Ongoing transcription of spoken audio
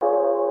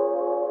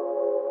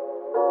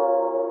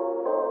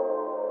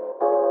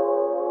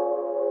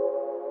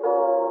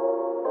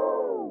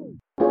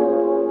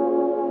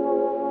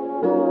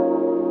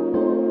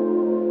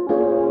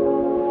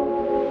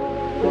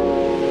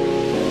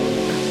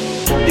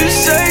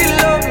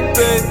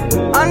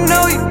I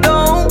know you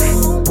don't.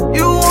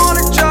 You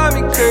wanna drive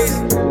me crazy,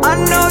 I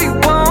know you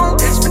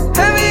won't. It's been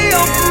heavy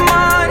on my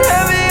mind,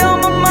 heavy on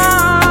my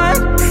mind,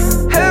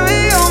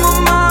 heavy on my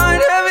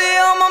mind, heavy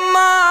on my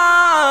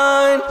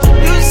mind.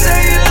 You say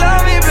you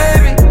love me,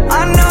 baby,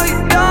 I know you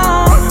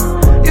don't.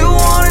 You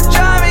wanna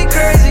drive me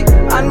crazy,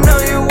 I know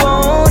you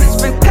won't. It's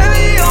been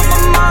heavy on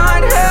my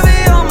mind, heavy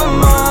on my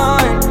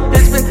mind.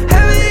 It's been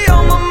heavy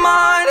on my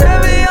mind,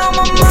 heavy on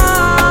my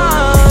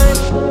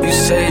mind. You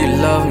say you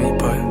love me,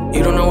 but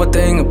you don't know a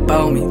thing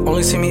about me.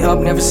 Only see me up,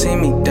 never see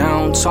me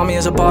down. Saw me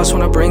as a boss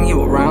when I bring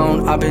you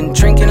around. I've been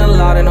drinking a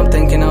lot and I'm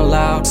thinking out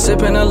loud.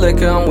 Sipping a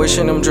liquor, I'm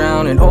wishing I'm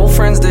drowning. Old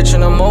friends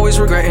ditching, I'm always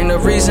regretting the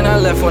reason I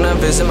left when I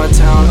visit my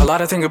town. A lot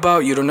to think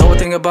about, you don't know a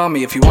thing about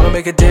me. If you wanna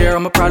make a dare,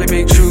 I'ma probably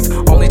big truth.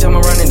 Only time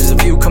I'm running is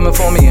if you coming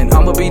for me, and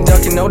I'ma be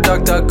ducking, no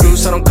duck, duck,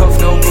 goose. I don't cuff,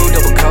 no boo,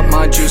 double cup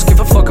my juice. Give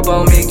a fuck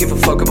about me, give a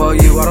fuck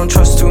about you. I don't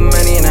trust too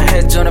many, and a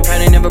heads on a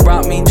penny never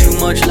brought me too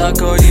much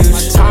luck or use.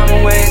 My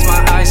time away is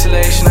my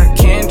isolation, I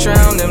can't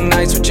drown them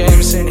nights with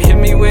Jameson. Hit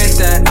me with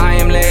that, I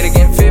am late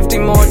again. 50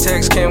 more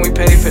texts, can we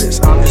pay for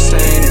this? I'm just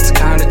saying it's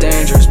kinda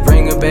dangerous.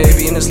 Bring a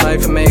baby in this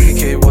life and make a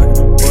kid.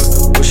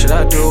 What should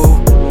I do?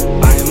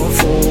 I am a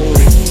fool.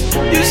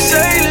 You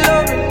say you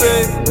love me,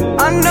 baby,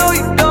 I know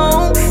you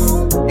don't.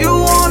 You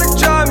wanna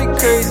drive me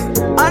crazy,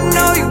 I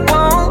know you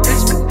won't.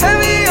 It's been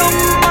heavy on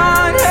my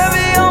mind,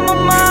 heavy on my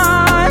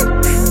mind,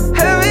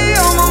 heavy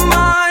on my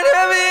mind,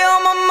 heavy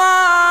on my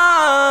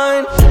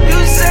mind. You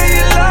say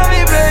you love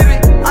me, baby,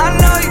 I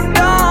know you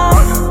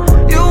don't.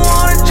 You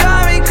wanna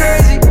drive me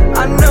crazy,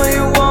 I know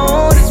you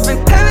won't. It's been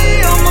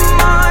heavy on my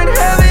mind,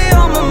 heavy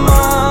on my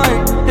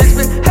mind. It's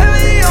been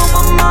heavy on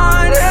my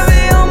mind,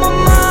 heavy on my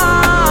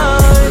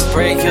mind. It'll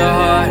break your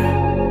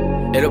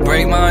heart, it'll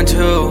break mine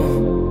too.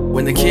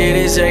 When the kid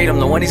is 8, I'm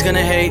the one he's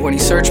gonna hate. When he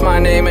search my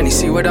name and he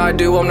see what I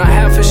do, I'm not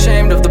half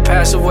ashamed of the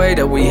passive way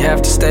that we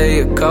have to stay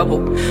a couple.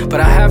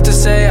 But I have to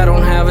say I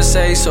don't have a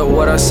say, so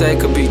what I say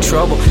could be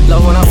trouble.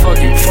 Love when I fuck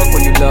you, fuck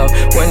when you love,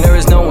 when there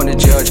is no one to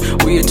judge.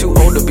 We are too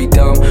old to be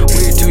dumb,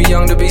 we are too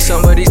young to be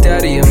somebody's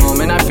daddy and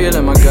mom. And I feel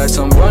in my guts,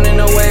 I'm running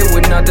away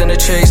with nothing to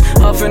chase.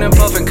 Huffing and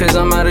puffing cause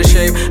I'm out of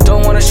shape.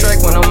 Don't wanna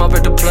strike when I'm up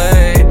at the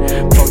plate.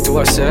 Fuck do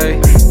I say?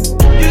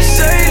 You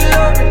say you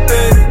love me,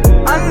 baby,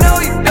 I know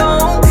you don't.